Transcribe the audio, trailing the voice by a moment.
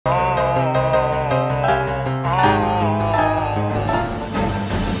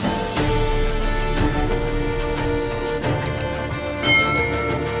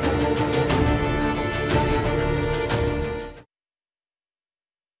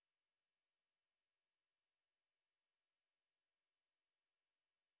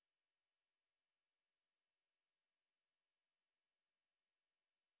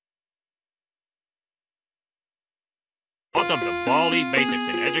Welcome to Baldi's Basics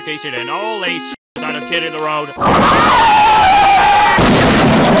in Education and all ace on a kid in the road.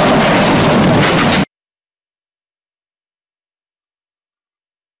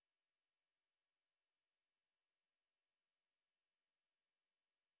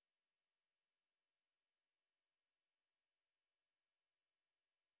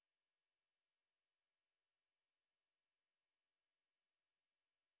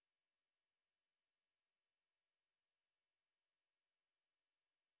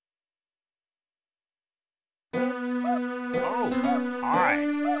 Oh, hi.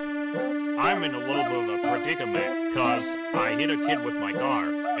 I'm in a little bit of a predicament, cause I hit a kid with my car,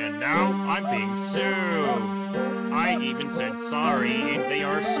 and now I'm being sued. I even said sorry, and they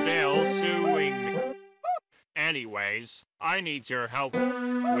are still suing me. Anyways, I need your help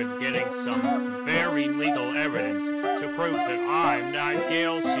with getting some very legal evidence to prove that I'm not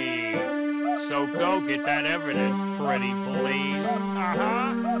guilty. So go get that evidence, pretty please.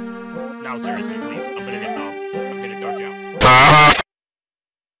 Now seriously, please, I'm gonna dodge out.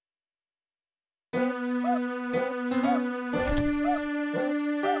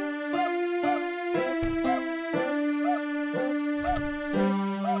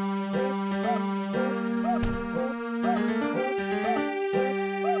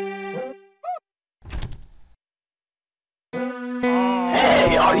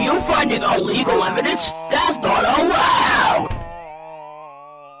 Hey, are you finding illegal evidence? That's not allowed!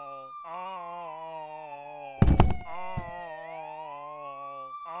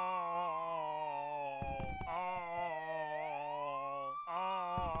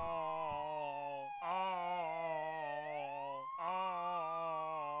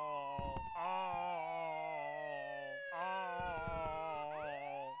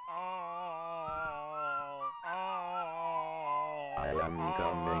 I am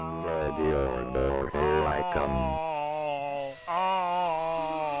coming, ready or no, here I come.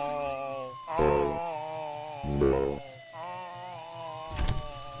 Oh, no.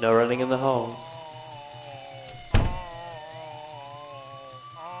 No running in the halls.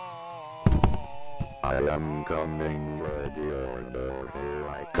 I am coming, ready or no, here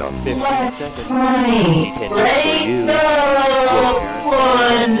I come. 15 seconds. Detention for you. Your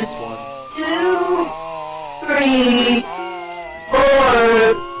parents this one. 2, 3, 4.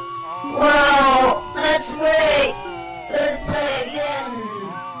 Wow, that's great. Let's play again.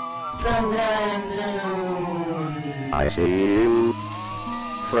 Sometime soon. I see you,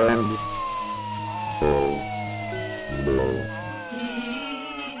 friend. Oh, no.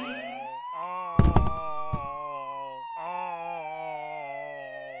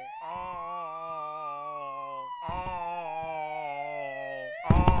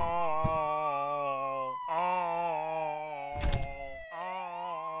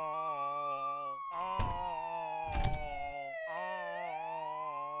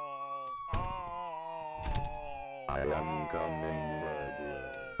 I am coming, ready.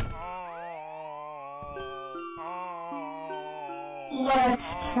 Let's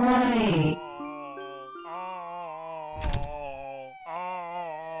play.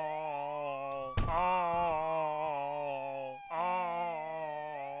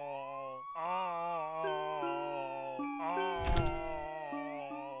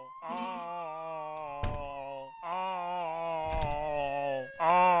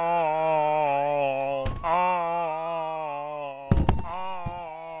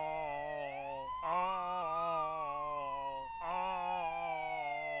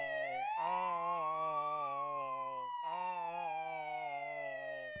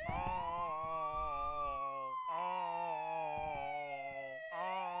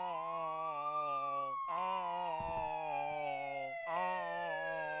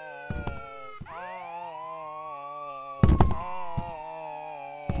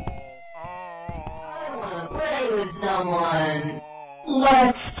 Play with someone.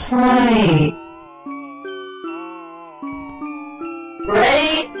 Let's play.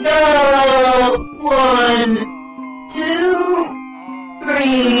 Ready? Go! 1, 2,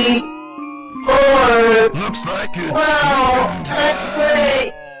 3, 4. Looks like it's Wow, that's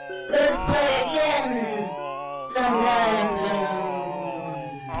great. Let's play again. Sometime soon.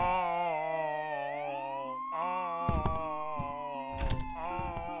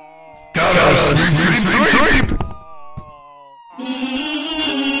 gotta sleep.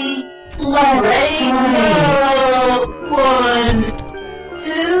 Ready? Go! 1,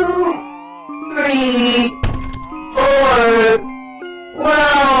 2, 3, 4.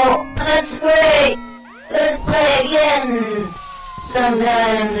 Wow, that's great. Let's play again.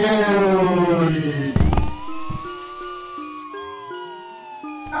 Sometime soon.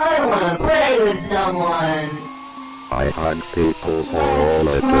 I wanna play with someone. I hug people for all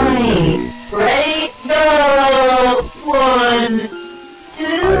eternity. Break the one, two.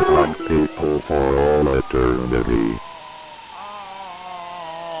 I hug people for all eternity.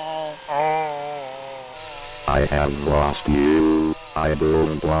 I have lost you. I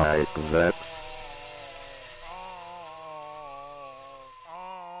don't like that.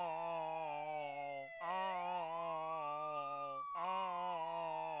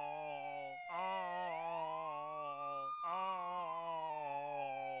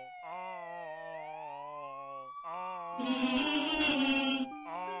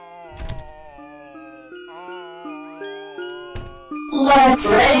 Let's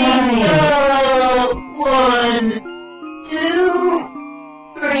break the one, two,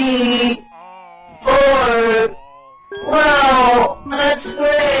 three, four. Wow, that's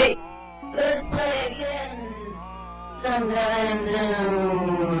great. Let's play again sometime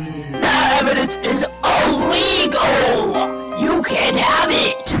soon. That evidence is illegal. You can't have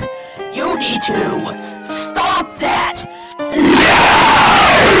it. You need to stop that.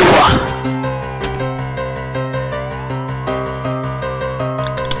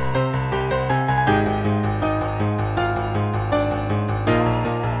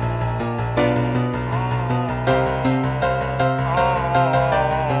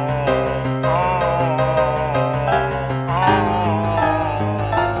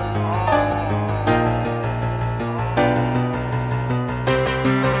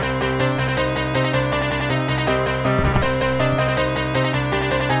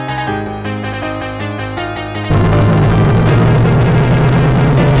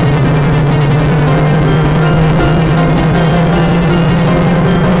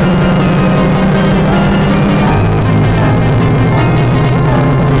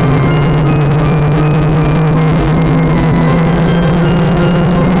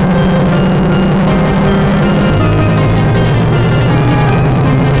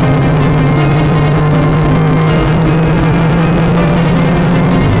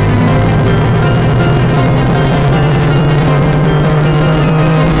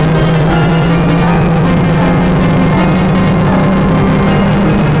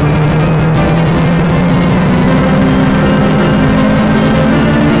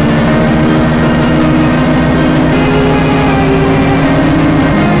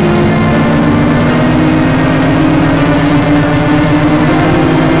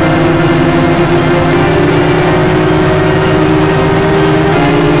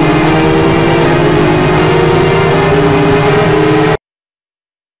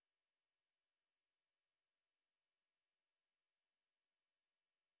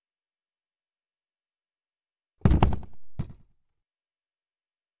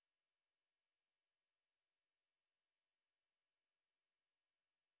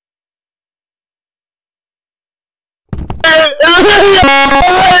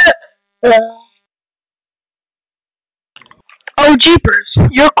 No! Oh, jeepers.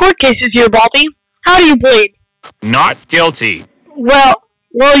 Your court case is here, Baldi. How do you plead? Not guilty. Well,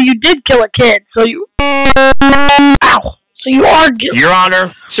 you did kill a kid, so you... Ow! So you are guilty. Your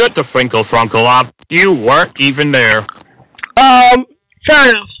Honor, shut the Frinkle Frunkle up. You weren't even there. Fair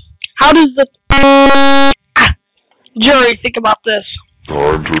enough. How does the... jury think about this?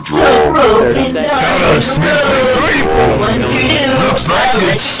 Time to draw. 30 seconds. Got a sweep, sweep, sweep. Looks like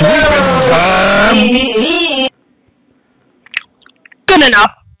it's sweeping time. Good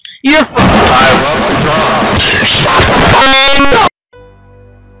enough. You're I love the draw.